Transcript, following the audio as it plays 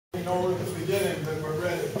know at the beginning that we're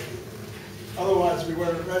ready. Otherwise, we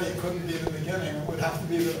weren't ready. It couldn't be the beginning. It would have to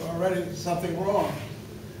be that already something wrong.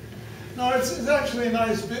 No, it's actually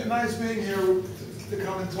nice being here to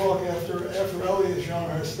come and talk after Ellie has shown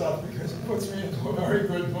her stuff, because it puts me into a very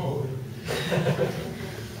good mood.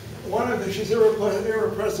 She's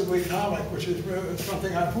irrepressibly comic, which is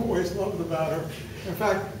something I've always loved about her. In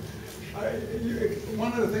fact,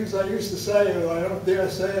 one of the things I used to say, that I don't dare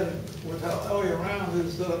say it with Ellie around,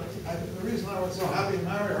 is the reason I was so happy to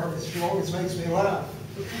marry her is she always makes me laugh.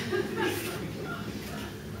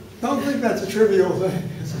 Don't think that's a trivial thing.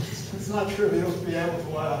 It's not trivial to be able to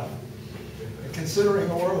laugh. Considering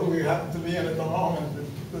the world we happen to be in at the moment,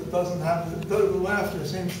 that doesn't have the laughter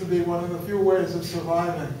seems to be one of the few ways of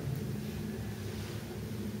surviving.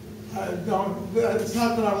 It's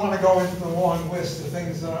not that I want to go into the long list of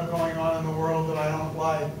things that are going on in the world that I don't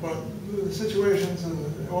like, but the situations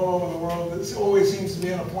all over the world, it always seems to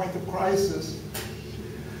be in a point of crisis.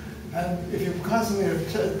 And if you constantly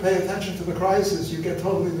pay attention to the crisis, you get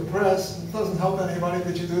totally depressed. It doesn't help anybody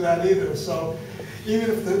that you do that either. So even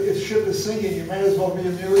if the ship is sinking, you may as well be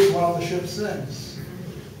amused while the ship sinks.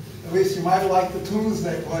 At least you might like the tunes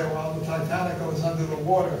they play while the Titanic goes under the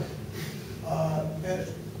water.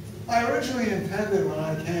 I originally intended, when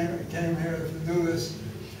I came here to do this,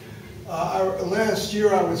 last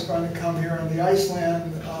year I was going to come here, and the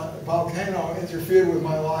Iceland volcano interfered with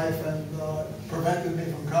my life and prevented me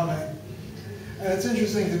from coming. And it's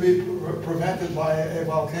interesting to be prevented by a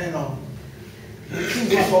volcano. It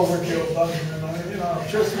seems like overkill, doesn't it? I mean, you know,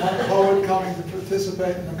 just one poet coming to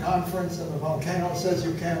participate in a conference and the volcano says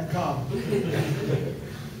you can't come.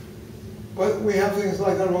 But we have things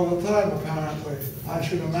like that all the time, apparently. I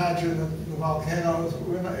should imagine that the volcanoes,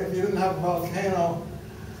 if you didn't have a volcano,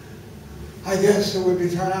 I guess it would be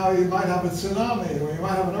turned out you might have a tsunami, or you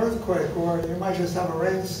might have an earthquake, or you might just have a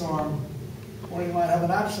rainstorm, or you might have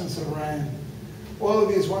an absence of rain. All of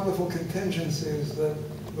these wonderful contingencies that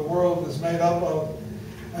the world is made up of.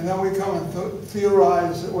 And then we come and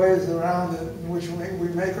theorize ways around it in which we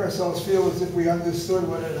make ourselves feel as if we understood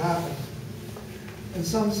what had happened. In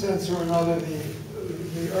some sense or another,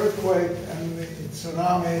 the earthquake and the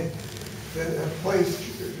tsunami that have placed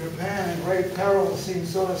Japan in great peril seem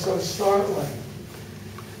sort of so startling.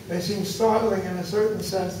 They seem startling in a certain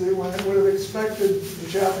sense that when it would have expected the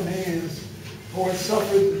Japanese, who had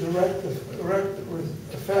suffered the direct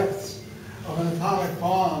effects of an atomic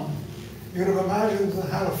bomb, you'd have imagined they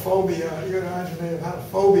had a phobia. You'd imagine they had a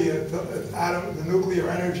phobia to the nuclear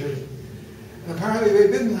energy. And apparently they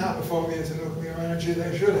didn't have a phobia to nuclear energy.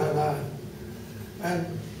 They should have had.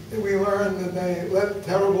 And we learned that they let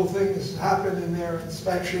terrible things happen in their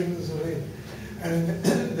inspections and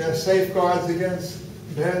their safeguards against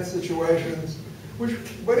bad situations.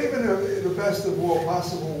 But even in the best of all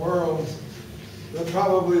possible worlds, that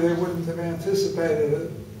probably they wouldn't have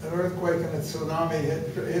anticipated an earthquake and a tsunami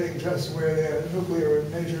hitting just where their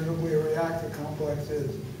major nuclear reactor complex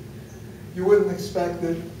is. You wouldn't expect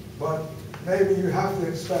it, but maybe you have to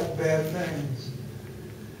expect bad things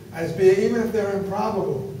as being, even if they're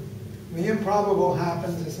improbable. The improbable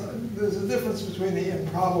happens. There's a difference between the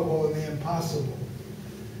improbable and the impossible.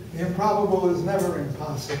 The improbable is never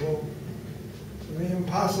impossible. The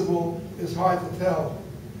impossible is hard to tell.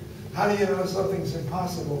 How do you know something's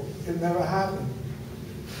impossible? It never happened.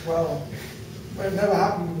 Well, it never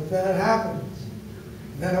happened, but then it happens.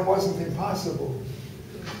 Then it wasn't impossible.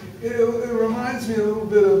 It reminds me a little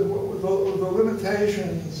bit of the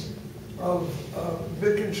limitations of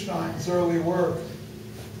Wittgenstein's early work,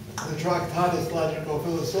 the Tractatus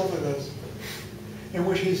Logico-Philosophicus, in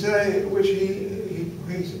which he says in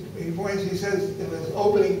his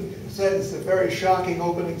opening sentence, a very shocking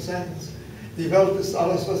opening sentence, Die Welt ist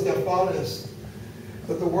alles, was der Fall ist,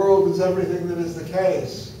 that the world is everything that is the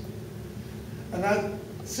case. And that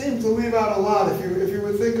seemed to leave out a lot. If you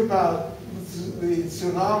would think about the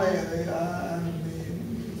tsunami and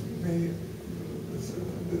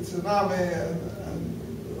the tsunami and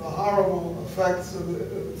the horrible effects of the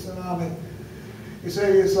tsunami, you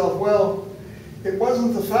say to yourself, well, it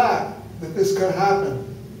wasn't the fact that this could happen.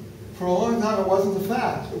 For a long time, it wasn't the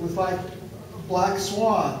fact. It was like a black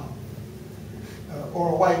swan or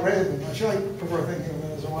a white raven. Actually, I prefer thinking of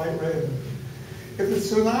it as a white raven. If the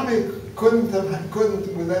tsunami couldn't,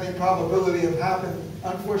 with any probability, have happened,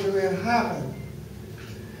 unfortunately, it happened.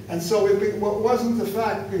 And so what wasn't the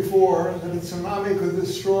fact before that a tsunami could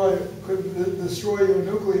destroy your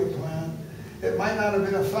nuclear plant, it might not have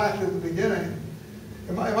been a fact at the beginning.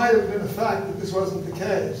 It might have been a fact that this wasn't the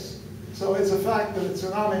case. So it's a fact that a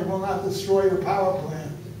tsunami will not destroy your power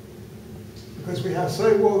plant because we have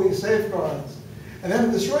all these safeguards. And then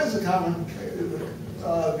it destroys the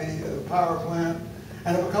power plant,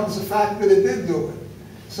 and it becomes a fact that it did do it.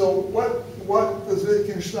 So what does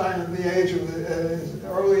Wittgenstein in the age of his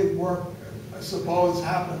early work suppose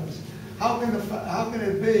happens? How can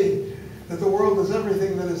it be that the world is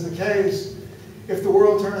everything that is the case if the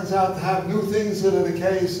world turns out to have new things that are the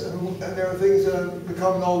case and there are things that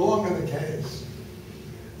become no longer the case?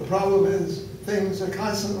 The problem is things are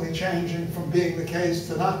constantly changing from being the case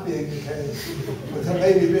to not being the case, but to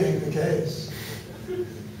maybe being the case.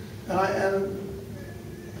 And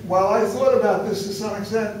while I thought about this to some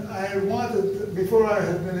extent, I had wanted, before I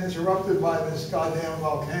had been interrupted by this goddamn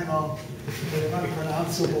volcano with an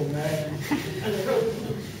unpronounceable name,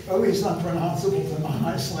 at least unpronounceable to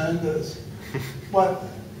non-Icelanders, but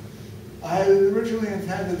I had originally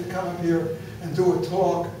intended to come up here and do a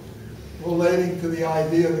talk relating to the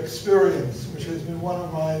idea of experience, which has been one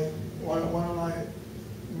of my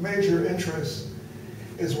major interests,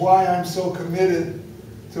 is why I'm so committed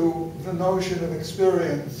to the notion of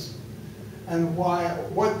experience, and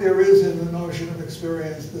what there is in the notion of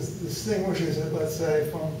experience distinguishes it, let's say,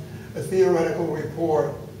 from a theoretical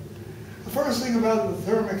report. The first thing about the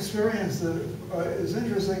term experience that is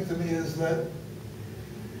interesting to me is that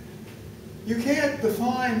you can't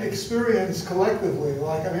define experience collectively.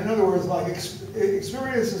 Like, I mean, in other words, like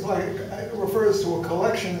experience is like, it refers to a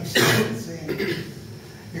collection of scenes.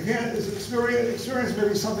 You can't, experience may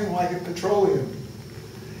be something like a petroleum.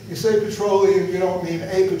 You say petroleum, you don't mean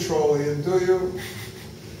a petroleum, do you?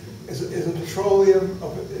 Is a petroleum,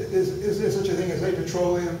 is there such a thing as a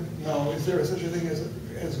petroleum? No. Is there such a thing as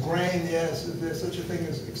grain? Yes. Is there such a thing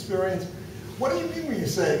as experience? What do you mean when you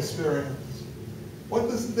say experience? What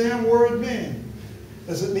does the damn word mean?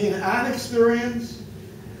 Does it mean an experience?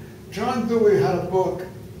 John Dewey had a book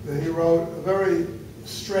that he wrote, a very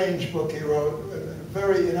strange book he wrote,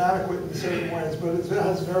 very inadequate in certain ways, but it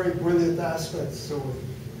has very brilliant aspects to it.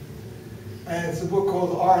 And it's a book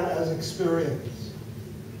called Art as Experience.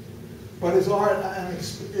 But is art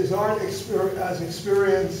as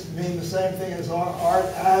experience mean the same thing as art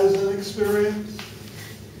as an experience?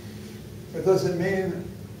 Or does it mean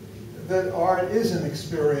that art is an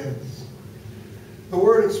experience? The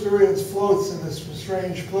word experience floats in this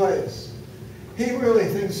strange place. He really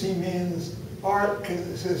thinks he means art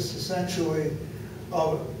consists essentially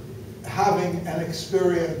of having an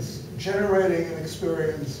experience, generating an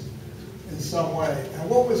experience in some way. And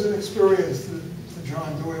what was an experience to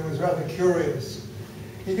John Dewey was rather curious.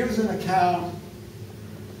 He gives an account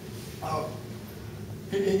of,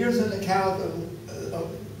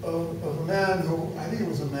 of a man who, I think it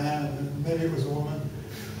was a man, and maybe it was a woman,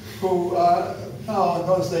 who, in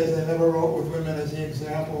those days they never wrote with women as the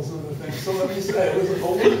examples of the things. So let me say, it was a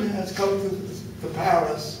woman who has come to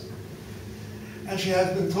Paris, and she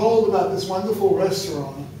has been told about this wonderful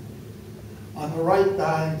restaurant on the right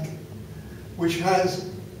bank, which has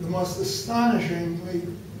the most astonishingly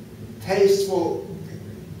tasteful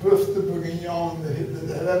boeuf de bourguignon that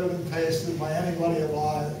had ever been tasted by anybody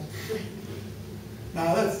alive.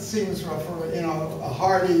 Now that seems rough for, a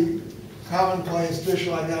hearty, commonplace dish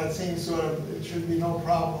like that. It seems it should be no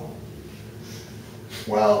problem.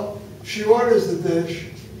 Well, she orders the dish,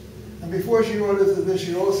 and before she orders the dish,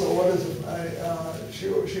 she also orders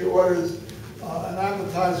she orders an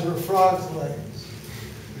appetizer of frog's legs.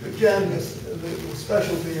 Again, the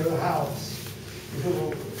specialty of the house, the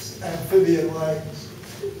little amphibian legs.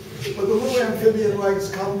 But the little amphibian legs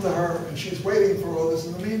come to her, and she's waiting for all this.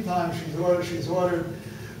 In the meantime, she's ordered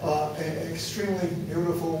an extremely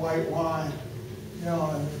beautiful white wine,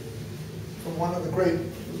 from one of the great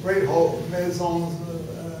maisons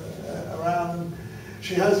around. And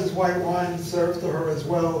she has this white wine served to her as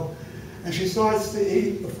well, and she starts to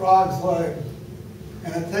eat the frog's leg,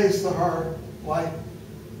 and it tastes to her like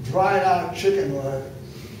dried out chicken leg.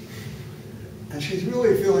 And she's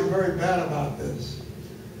really feeling very bad about this.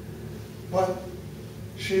 But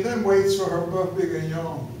she then waits for her boeuf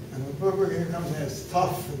bourguignon, and the boeuf bourguignon comes in, it's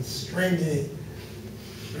tough and stringy.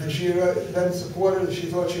 And she then supported, she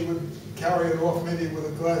thought she would carry it off maybe with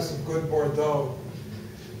a glass of good Bordeaux.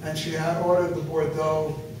 And she had ordered the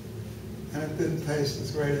Bordeaux, and it didn't taste as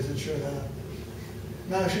great as it should have.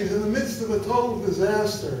 Now she's in the midst of a total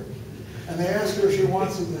disaster, and they ask her if she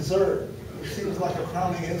wants a dessert, which seems like a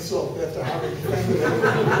crowning insult after having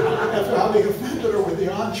offended her with the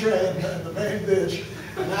entree and the main dish.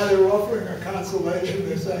 And now they're offering her consolation.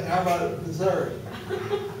 They're saying, how about a dessert?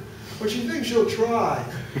 But she thinks she'll try.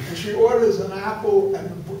 And she orders an apple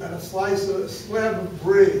and a slab of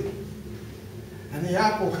brie. And the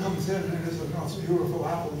apple comes in, and it is the most beautiful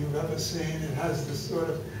apple you've ever seen. It has this sort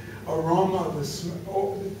of aroma,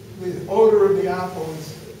 the odor of the apple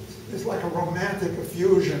is like a romantic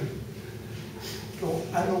effusion.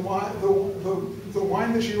 And the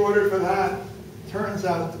wine that she ordered for that turns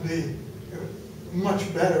out to be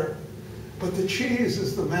much better. But the cheese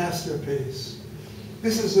is the masterpiece.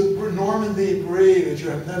 This is a Normandy brie that you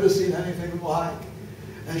have never seen anything like.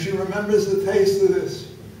 And she remembers the taste of this.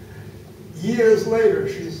 Years later,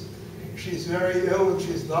 she's very ill and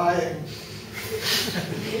she's dying.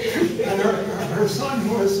 And her son,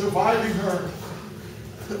 who is surviving her,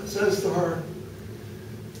 says to her,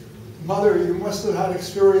 "Mother, you must have had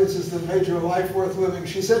experiences that made your life worth living."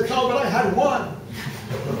 She said, "No, but I had one."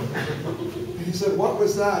 And he said, "What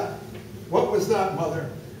was that? What was that, Mother?"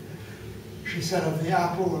 She said, "Of the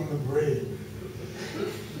apple and the brie.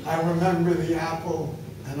 I remember the apple,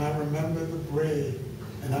 and I remember the brie,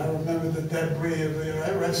 and I remember the debris of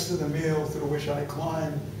the rest of the meal through which I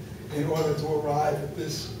climbed in order to arrive at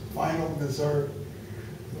this final dessert,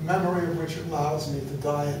 the memory of which allows me to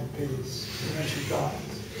die in peace." And then she dies.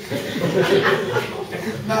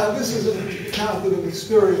 Now, this is an account of an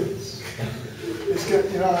experience.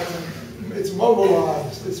 It's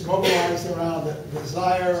mobilized. It's mobilized around a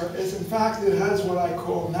desire. In fact, it has what I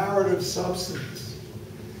call narrative substance.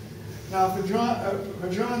 Now, for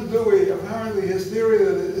John Dewey, apparently his theory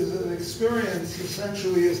that is an experience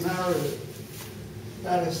essentially is narrative.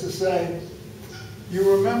 That is to say, you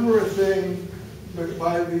remember a thing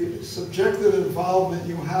by the subjective involvement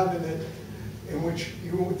you have in it, in which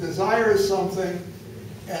you desire something,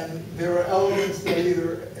 and there are elements that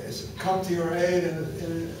either come to your aid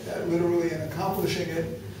literally in accomplishing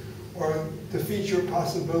it, or defeat your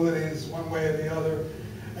possibilities one way or the other.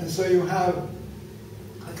 And so you have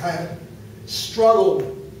a kind of struggle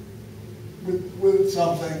with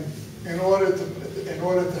something in order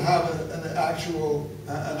to have an actual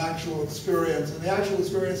experience. And the actual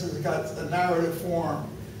experience has got a narrative form.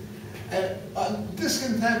 And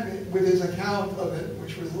discontent with his account of it,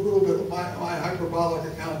 which was a little bit my hyperbolic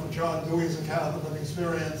account of John Dewey's account of an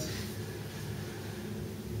experience,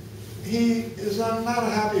 he is not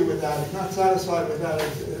happy with that. He's not satisfied with that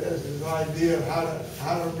as his idea of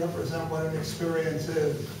how to represent what an experience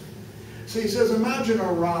is. So he says, imagine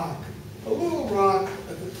a rock, a little rock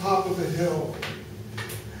at the top of a hill.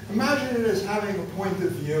 Imagine it as having a point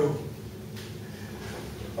of view.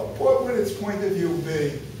 What would its point of view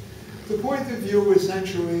be? The point of view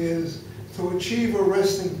essentially is to achieve a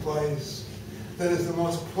resting place that is the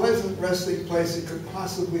most pleasant resting place it could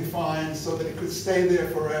possibly find so that it could stay there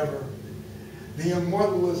forever. The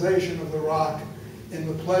immortalization of the rock in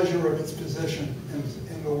the pleasure of its position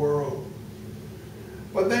in the world.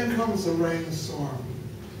 But then comes a rainstorm,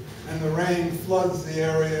 and the rain floods the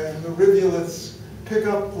area, and the rivulets pick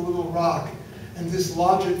up the little rock and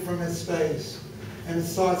dislodge it from its space, and it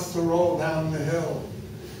starts to roll down the hill.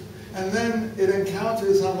 And then it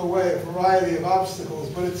encounters on the way a variety of obstacles,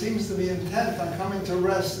 but it seems to be intent on coming to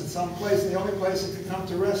rest at some place. And the only place it could come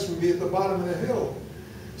to rest would be at the bottom of the hill.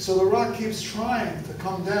 So the rock keeps trying to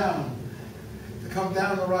come down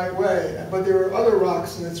the right way. But there are other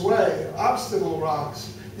rocks in its way, obstacle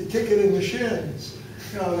rocks. You kick it in the shins.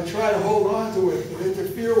 They try to hold on to it, they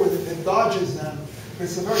interfere with it, it dodges them.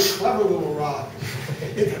 It's a very clever little rock.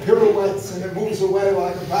 It pirouettes and it moves away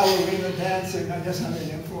like a ballerina dancing. I guess I'm being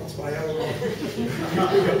influenced by other ones.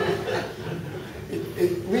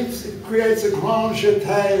 It leaps. It creates a grand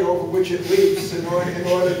jeté over which it leaps in order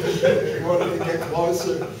to get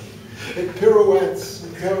closer. It pirouettes.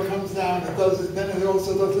 It comes down. It does it. Then it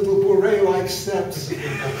also does little bourrée-like steps.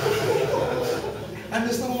 And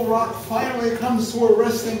this little rock finally comes to a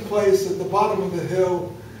resting place at the bottom of the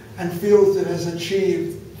hill, and feels it has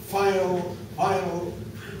achieved final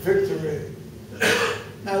victory.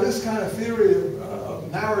 Now, this kind of theory of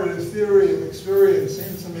narrative theory of experience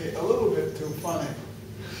seems to me a little bit too funny.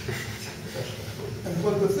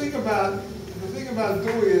 But the thing about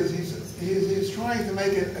Dewey is he's trying to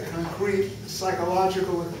make it a concrete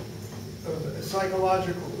psychological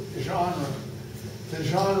genre, the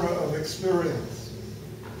genre of experience.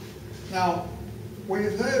 Now, when you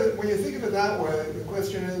think of it that way, the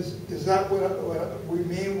question is that what we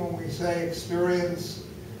mean when we say experience?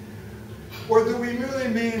 Or do we really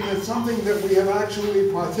mean that something that we have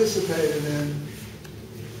actually participated in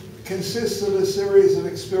consists of a series of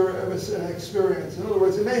an experience? In other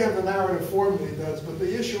words, it may have the narrative form that it does, but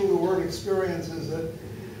the issue of the word experience is that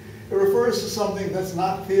it refers to something that's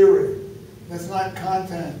not theory, that's not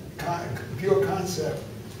content, pure concept.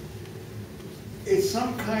 It's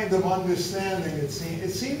some kind of understanding, it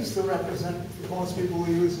seems to represent, for most people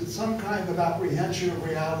who use it, some kind of apprehension of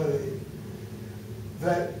reality.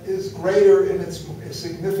 that is greater in its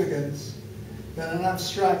significance than an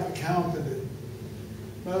abstract account of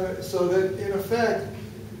it. So that, in effect,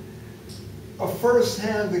 a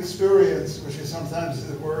first-hand experience, which is sometimes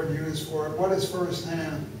the word used for it, what is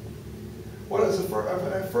first-hand? What is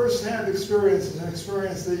a first-hand experience? Is an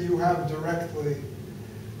experience that you have directly.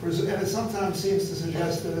 And it sometimes seems to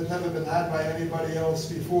suggest that it's never been had by anybody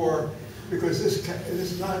else before, because this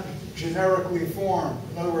is not generically formed.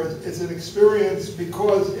 In other words, it's an experience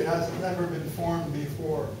because it has never been formed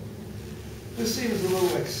before. This seems a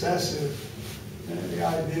little excessive in the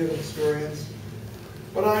idea of experience.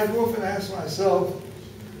 But I've often asked myself,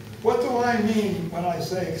 what do I mean when I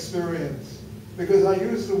say experience? Because I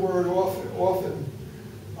use the word often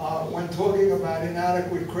when talking about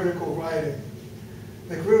inadequate critical writing.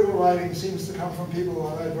 The critical writing seems to come from people who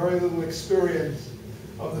have had very little experience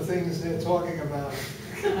of the things they're talking about.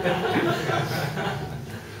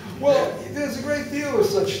 Well, there's a great deal of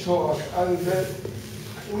such talk that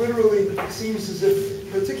literally seems as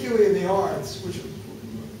if, particularly in the arts, which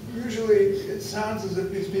usually it sounds as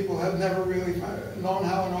if these people have never really known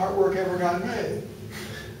how an artwork ever got made.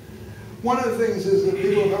 One of the things is that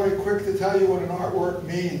people are very quick to tell you what an artwork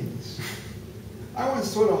means. I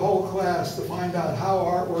once taught a whole class to find out how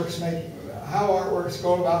artworks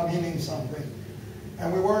go about meaning something.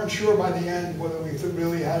 And we weren't sure by the end whether we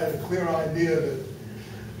really had a clear idea of it.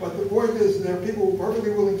 But the point is, there are people who are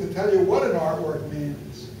perfectly willing to tell you what an artwork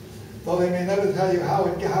means, though they may never tell you how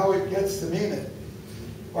it gets to mean it,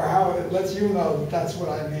 or how it lets you know that that's what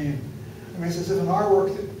I mean. I mean, it's as if an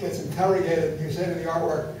artwork gets interrogated and you say to the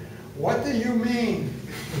artwork, "What do you mean?"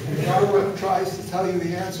 And the artwork tries to tell you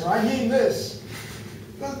the answer. "I mean this."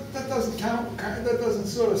 That doesn't count. That doesn't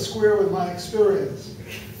sort of square with my experience,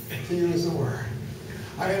 to use the word.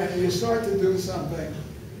 I mean, you start to do something,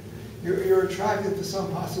 you're attracted to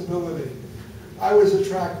some possibility. I was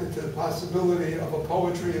attracted to the possibility of a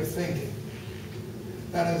poetry of thinking.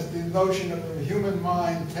 That is the notion of the human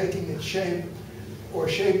mind taking its shape, or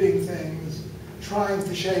shaping things, trying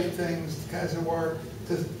to shape things, as it were,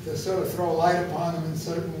 to sort of throw light upon them in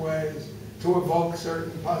certain ways, to evoke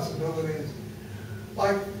certain possibilities.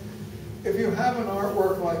 Like, if you have an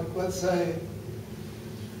artwork like, let's say,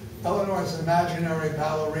 Eleanor's imaginary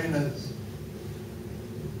ballerinas.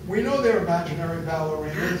 We know they're imaginary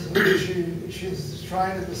ballerinas. She's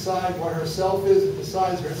trying to decide what herself is, and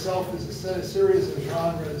decides herself is a series of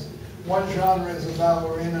genres. One genre is a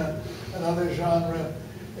ballerina, another genre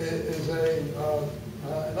is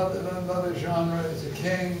another genre is a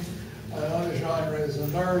king, another genre is a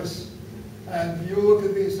nurse. And you look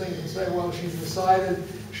at these things and say, well, she's decided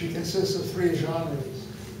she consists of 3 genres,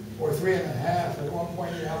 or 3.5. At one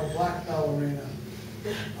point you have a black ballerina.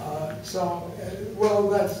 Well,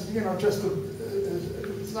 that's, just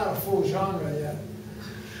it's not a full genre yet.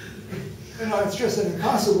 It's just an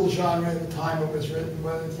impossible genre at the time it was written,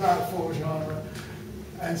 but it's not a full genre.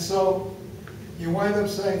 And so you wind up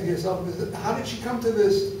saying to yourself, how did she come to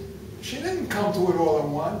this? She didn't come to it all at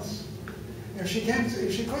once. If she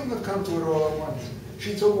couldn't have come to it all at once.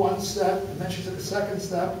 She took one step, and then she took a second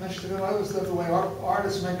step, and then she took another step, the way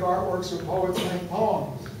artists make artworks or poets make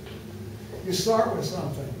poems. You start with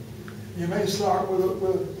something. You may start with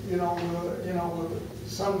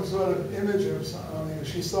some sort of image of something.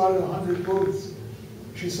 She started 100 booths.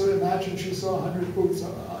 She sort of imagined she saw 100 booths,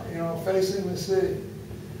 facing the sea.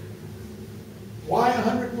 Why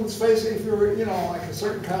 100 booths facing? If you're, like a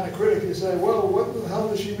certain kind of critic, you say, well, what the hell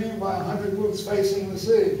does she mean by 100 booths facing the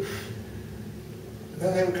sea?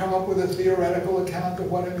 Then they would come up with a theoretical account of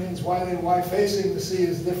what it means, why facing the sea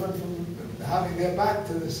is different from having their back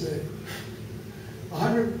to the sea.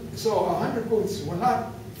 100 booths were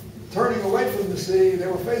not turning away from the sea, they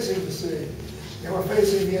were facing the sea. They were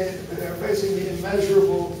facing the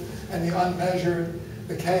immeasurable and the unmeasured,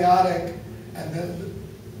 the chaotic, and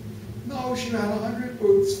no, she had 100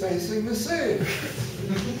 booths facing the sea.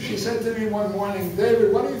 She said to me one morning,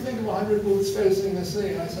 David, what do you think of 100 booths facing the sea?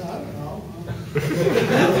 And I said, I don't know.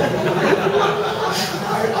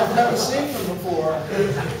 I've never seen them before.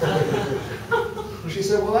 She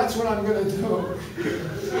said, well, that's what I'm going to do.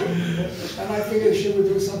 And I figured she would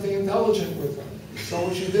do something intelligent with them. So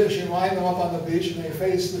what she did, she lined them up on the beach and they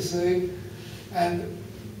faced the sea. And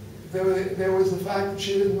there was the fact that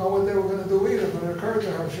she didn't know what they were going to do either, but it occurred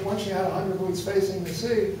to her, once she had 100 booths facing the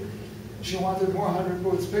sea, she wanted more 100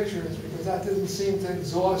 booths pictures, because that didn't seem to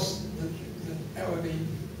exhaust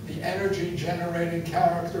the energy-generating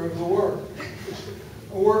character of the work.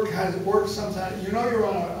 Work sometimes, you're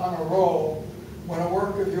on a roll when a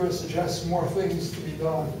work of yours suggests more things to be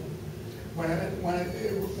done. When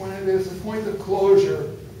it is a point of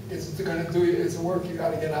closure, it's a work you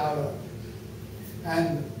got to get out of.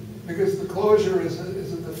 And because the closure is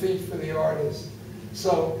a defeat for the artist.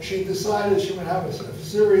 So she decided she would have a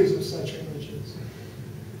series of such images.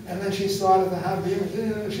 And then she started to have the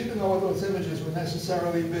images. She didn't know what those images would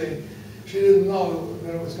necessarily be. She didn't know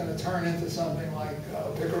that it was going to turn into something like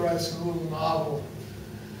a picaresque little novel.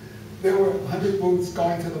 There were 100 booths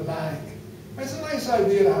going to the bank. It's a nice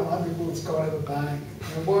idea to have 100 booths go to the bank.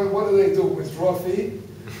 And what do they do? Withdraw feet?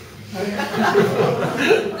 I mean,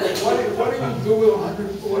 what do you do with 100?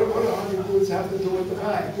 What do 100 booths have to do with the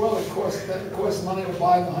bank? Well, it cost money to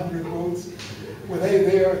buy the 100 booths. Were they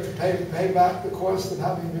there to pay back the cost of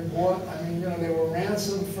having been bought? I mean, you know, they were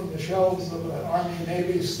ransomed from the shelves of an Army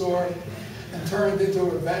Navy store and turned into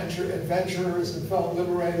adventurers and felt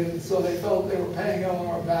liberated. So they felt they were paying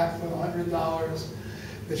Eleanor back for the $100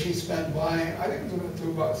 that she spent buying. I think it was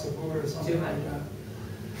about $2 a boot or something like that.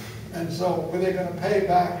 And so were they going to pay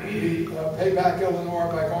back Eleanor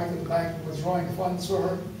by going to the bank and withdrawing funds for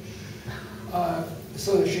her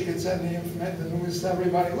so that she could send the news to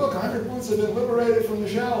everybody? Look, 100 boots have been liberated from the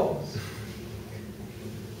shelves.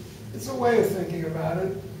 It's a way of thinking about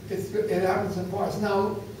it. It happens in parts.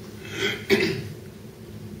 Now,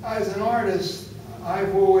 as an artist,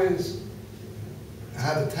 I've always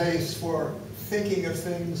had a taste for thinking of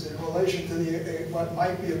things in relation to what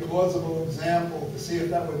might be a plausible example to see if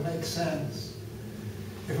that would make sense.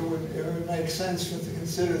 If it would make sense to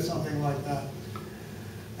consider something like that.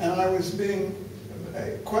 And I was being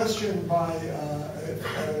questioned by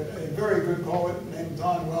a very good poet named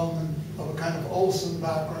Don Wellman of a kind of Olson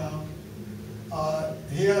background.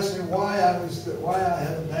 He asked me why I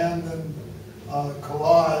had abandoned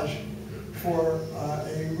collage for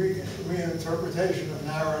a reinterpretation of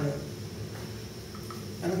narrative.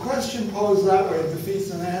 And the question posed that way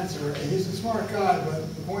defeats an answer. He's a smart guy, but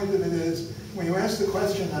the point of it is, when you ask the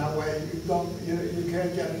question that way, you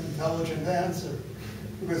can't get an intelligent answer,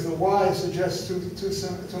 because the why suggests too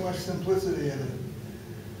much simplicity in it.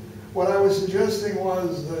 What I was suggesting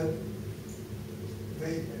was that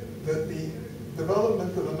the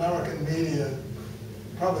development of American media,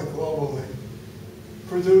 probably globally,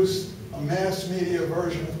 produced a mass media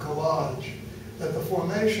version of collage. That the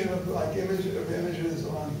formation of images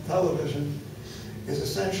on television is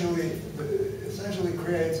essentially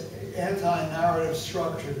creates anti-narrative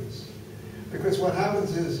structures, because what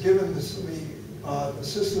happens is, given the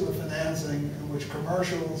system of financing in which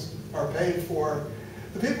commercials are paid for,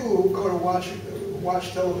 the people who go to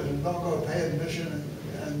watch television don't go to pay admission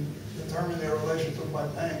and determine their relationship by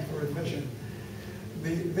paying for admission.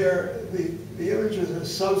 The images are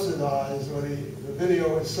subsidized, or the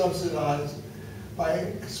video is subsidized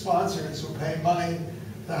by sponsors who pay money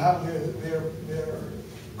to have their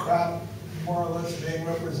crap more or less being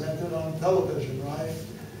represented on television, right?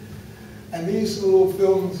 And these little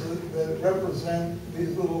films that represent,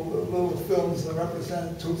 little films that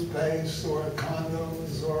represent toothpaste or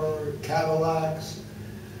condoms or Cadillacs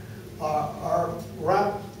are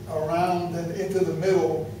wrapped around and into the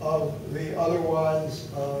middle of the otherwise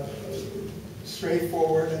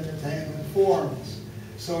straightforward entertainment forms.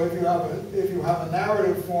 So if you have a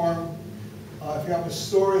narrative form, if you have a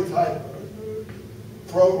story type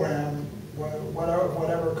program,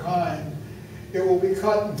 whatever kind, it will be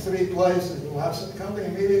cut in 3 places. It will have something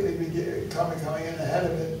immediately coming in ahead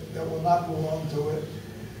of it that will not belong to it,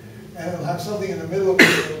 and it will have something in the middle of it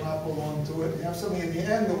that will not belong to it, and you have something at the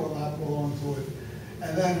end that will not belong to it,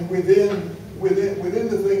 and then within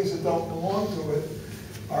the things that don't belong to it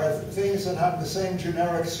are things that have the same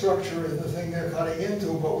generic structure as the thing they're cutting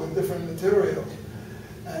into, but with different material.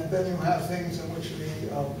 And then you have things in which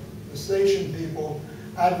the station people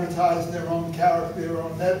advertise their own character, their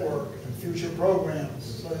own network, and future programs.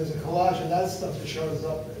 So there's a collage of that stuff that shows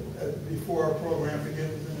up before a program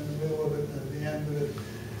begins, and in the middle of it, and at the end of it.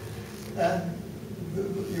 And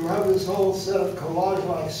you have this whole set of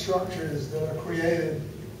collage-like structures that are created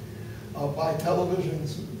by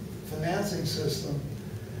television's financing system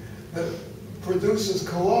that produces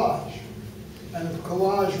collage. And the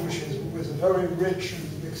collage, which was a very rich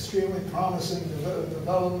and extremely promising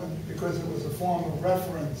development, because it was a form of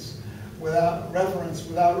reference without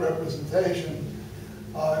representation.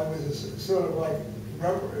 It was sort of like,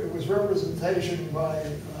 it was representation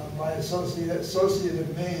by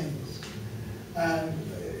associative means. And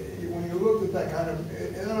when you looked at that kind of,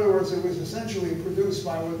 in other words, it was essentially produced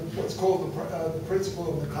by what's called the principle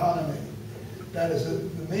of economy. That is,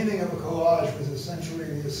 the meaning of a collage was essentially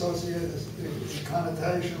the associated, the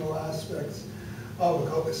connotational aspects of a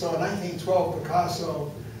collage. So in 1912,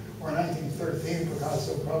 Picasso, or 1913,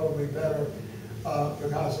 Picasso, probably better,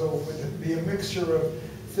 Picasso would be a mixture of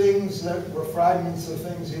things that were fragments of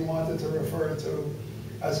things he wanted to refer to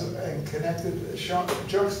and connected,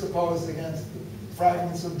 juxtaposed against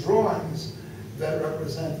fragments of drawings that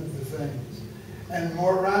represented the things. And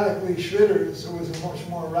more radically, Schwitter's, who was a much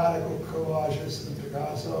more radical collagist than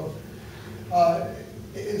Picasso,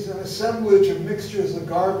 is an assemblage of mixtures of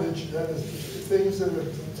garbage, that is, things that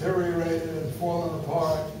have deteriorated and fallen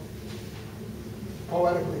apart,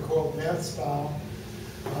 poetically called Merzbau,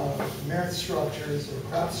 Merz structures or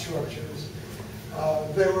craft structures.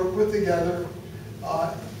 They were put together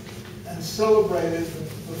and celebrated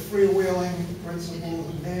the freewheeling principle,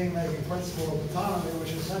 the meaning-making principle of autonomy,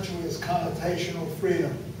 which essentially is connotational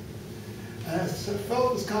freedom. And it's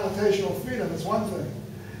felt as connotational freedom is one thing,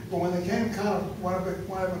 but when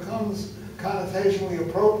it becomes connotationally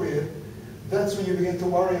appropriate, that's when you begin to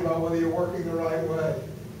worry about whether you're working the right way.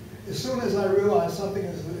 As soon as I realize something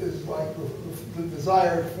is like the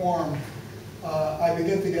desired form, I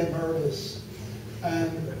begin to get nervous.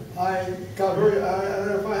 And I got very,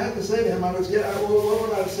 if I had to say to him, what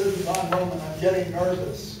would I have said to Von Neumann? I'm getting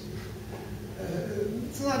nervous.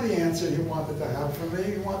 It's not the answer he wanted to have from me.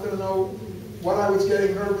 He wanted to know what I was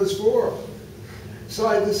getting nervous for. So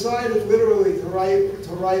I decided literally to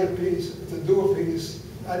write a piece, to do a piece.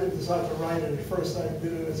 I didn't decide to write it at first. I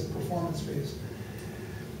did it as a performance piece,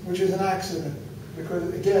 which is an accident.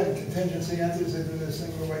 Because again, contingency enters into this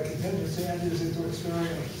thing the way contingency enters into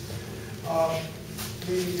experience.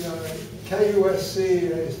 The KUSC,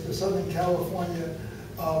 the Southern California,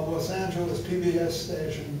 Los Angeles PBS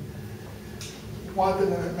station, wanted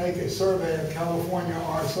to make a survey of California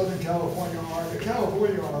art, Southern California art, the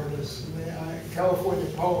California artists, and the California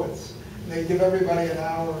poets. And they give everybody an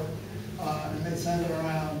hour, and they send it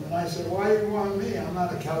around. And I said, why do you want me? I'm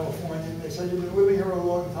not a Californian. They said, you've been living here a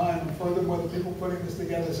long time, and furthermore, the people putting this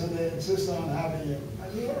together said they insisted on having you. I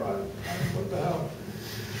said, all right, I mean, what the hell?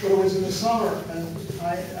 But it was in the summer, and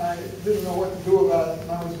I didn't know what to do about it.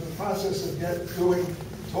 And I was in the process of doing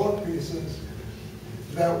talk pieces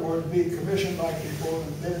that would be commissioned by people,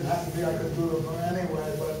 and they didn't have to be, I could do them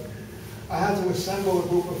anyway, but I had to assemble a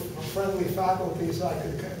group of friendly faculty so I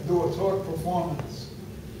could do a talk performance.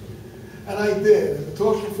 And I did. The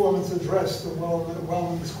talk performance addressed the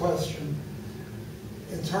Wellman's question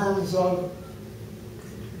in terms of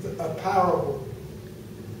a parable.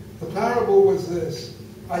 The parable was this.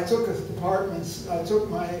 I took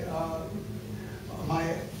my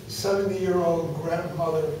 70-year-old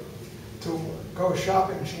grandmother to go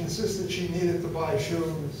shopping. She insisted she needed to buy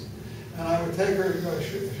shoes. And I would take her to go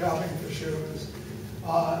shopping for shoes.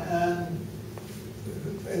 And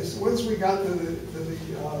once we got to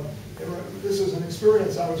this was an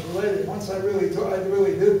experience I was related. Once I really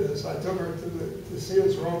did this. I took her to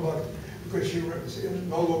Sears Roebuck because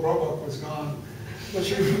Nola Roebuck was gone. But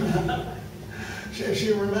she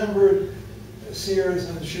remembered Sears,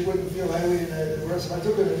 and she wouldn't feel alienated. Whereas if I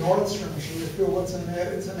took her to Nordstrom, she would feel it's an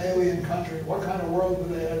alien country. What kind of world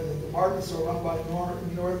do they have? The department store run by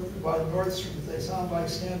Nordstrom. They sound like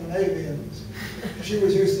Scandinavians. She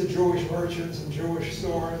was used to Jewish merchants and Jewish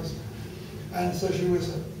stores, and so she was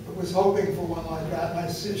hoping for one like that. And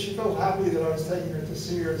she felt happy that I was taking her to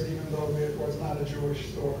Sears, even though it was not a Jewish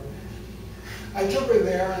store. I took her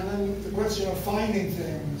there, and then the question of finding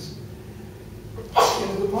things. In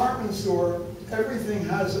a department store, everything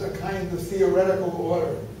has a kind of theoretical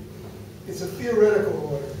order. It's a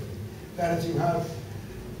theoretical order. That is, you have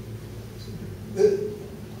the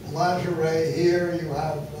lingerie here, you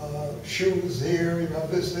have shoes here, you have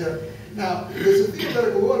this there. Now, there's a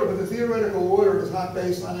theoretical order, but the theoretical order is not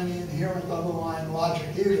based on any inherent underlying logic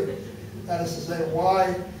either. That is to say,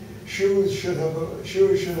 why shoes should have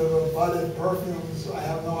abutted perfumes, I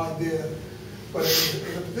have no idea. But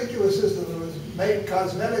in a particular system, it was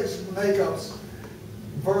cosmetics and makeups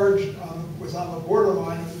was on the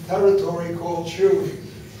borderline of the territory called shoes.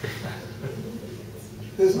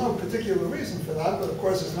 There's no particular reason for that, but of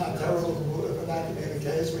course it's not terrible for that to be the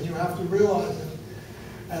case, but you have to realize it.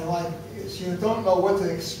 And so you don't know what to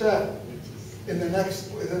expect in the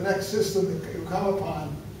next system that you come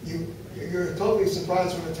upon. You're totally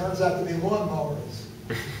surprised when it turns out to be lawnmowers.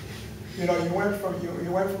 You know, you went from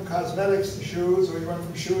cosmetics to shoes, or you went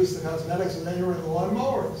from shoes to cosmetics, and then you were in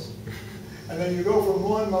lawnmowers. And then you go from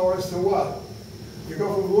lawnmowers to what? You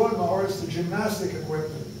go from lawnmowers to gymnastic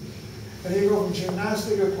equipment. And you go from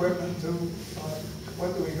gymnastic equipment to,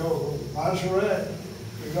 what do we go to? Lingerie.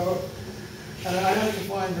 We go, and I had to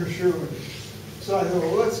find her shoes. So I thought,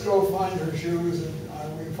 well, let's go find her shoes. And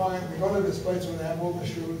we go to this place where they have all the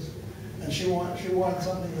shoes. And she wants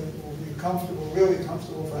something that will be comfortable, really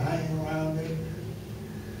comfortable for hanging around in.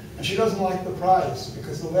 And she doesn't like the price,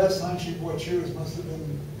 because the last time she bought shoes must have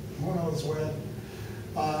been who knows when.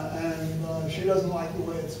 She doesn't like the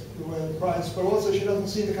way the price, but also she doesn't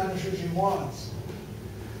see the kind of shoes she wants.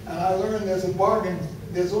 And I learned there's a bargain,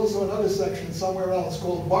 there's also another section somewhere else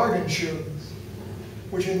called bargain shoes,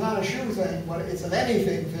 which is not a shoe thing, but it's an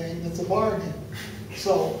anything thing that's a bargain.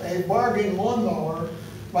 So a bargain lawnmower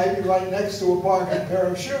might be right next to a bargain pair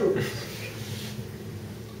of shoes,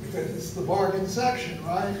 because it's the bargain section,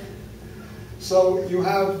 right? So you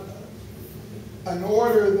have an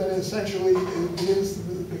order that essentially begins to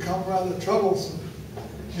become rather troublesome.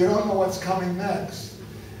 You don't know what's coming next.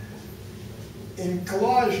 In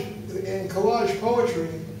collage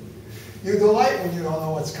poetry, you delight when you don't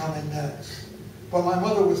know what's coming next. But my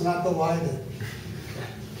mother was not delighted.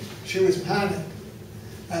 She was panicked.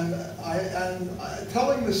 And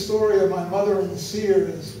telling the story of my mother and the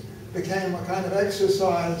Sears became a kind of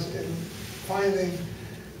exercise in finding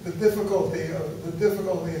the difficulty of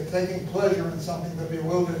taking pleasure in something that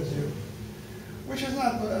bewilders you, which is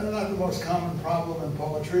not the most common problem in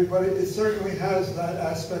poetry, but it certainly has that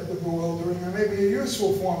aspect of bewildering, and maybe a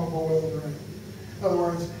useful form of bewildering. In other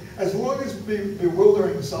words, as long as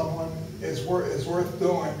bewildering someone is worth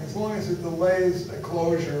doing, as long as it delays a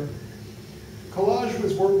closure. Collage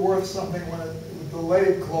was worth something when it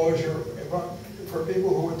delayed closure for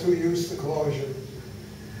people who were too used to closure,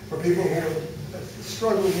 for people who were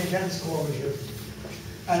struggling against closure.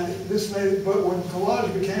 And this made, but when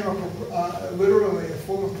collage became literally a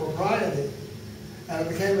form of propriety, and it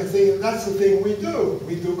became a thing, that's the thing we do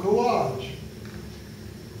collage.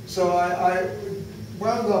 So I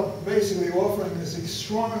wound up basically offering this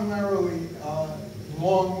extraordinarily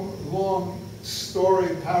long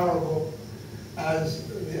story parable as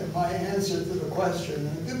my answer to the question.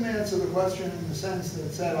 And it didn't answer the question in the sense that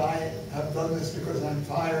it said, I have done this because I'm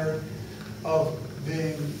tired of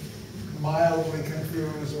being mildly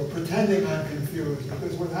confused or pretending I'm confused.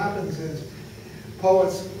 Because what happens is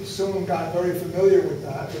poets soon got very familiar with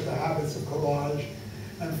that, with the habits of collage,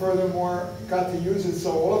 and furthermore got to use it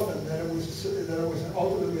so often that it was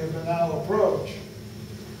ultimately a banal approach.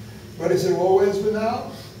 But is it always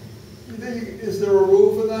banal? Is there a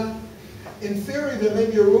rule for that? In theory, there may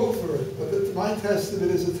be a rule for it, but my test of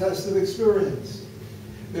it is a test of experience.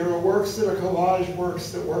 There are works that are collage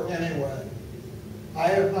works that work anyway. I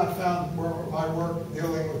have not found my work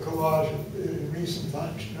dealing with collage in recent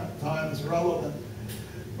times relevant,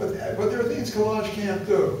 but there are things collage can't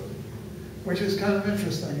do, which is kind of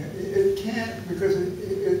interesting. It can't, because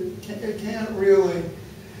it can't really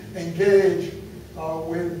engage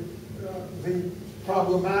with the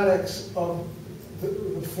problematics of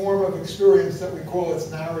the form of experience that we call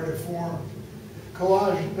its narrative form.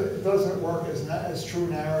 Collage doesn't work as true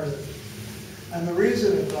narrative. And the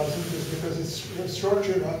reason it doesn't is because it's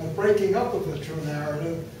structured on the breaking up of the true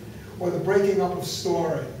narrative or the breaking up of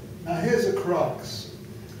story. Now here's a crux.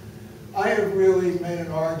 I have really made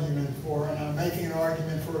an argument for, and I'm making an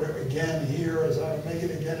argument for it again here, as I make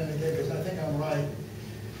it again and again because I think I'm right,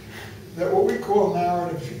 that what we call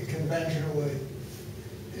narrative conventionally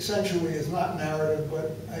essentially is not narrative,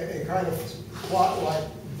 but a kind of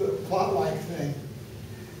plot-like thing,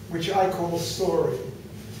 which I call story.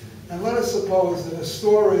 And let us suppose that a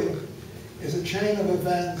story is a chain of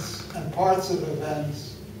events and parts of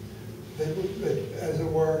events that as it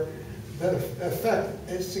were, that affect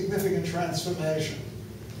a significant transformation.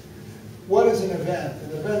 What is an event?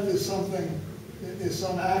 An event is some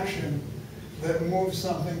action that moves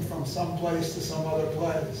something from some place to some other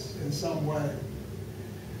place in some way.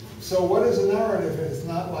 So what is a narrative? It's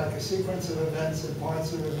not like a sequence of events and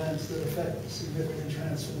parts of events that affect a significant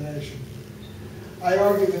transformation. I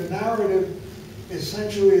argue that narrative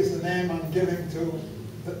essentially is the name I'm giving to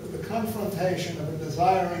the confrontation of a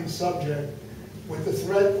desiring subject with the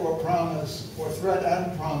threat or promise, or threat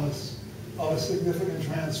and promise, of a significant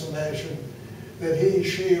transformation that he,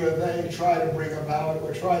 she, or they try to bring about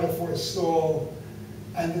or try to forestall.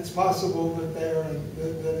 And it's possible that they're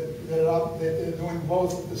doing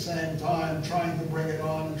both at the same time, trying to bring it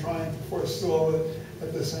on and trying to forestall it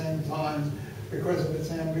at the same time because of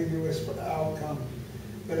its ambiguous outcome.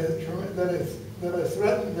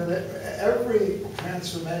 Every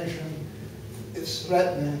transformation is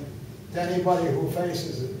threatening to anybody who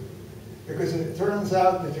faces it, because it turns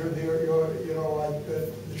out that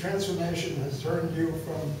the transformation has turned you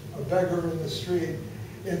from a beggar in the street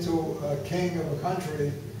into a king of a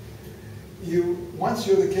country. Once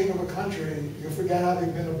you're the king of a country, you forget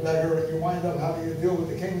having been a beggar and you wind up having to deal with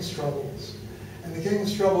the king's troubles. And the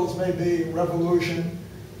king's troubles may be revolution,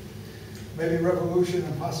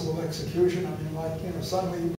 and possible execution. I mean, suddenly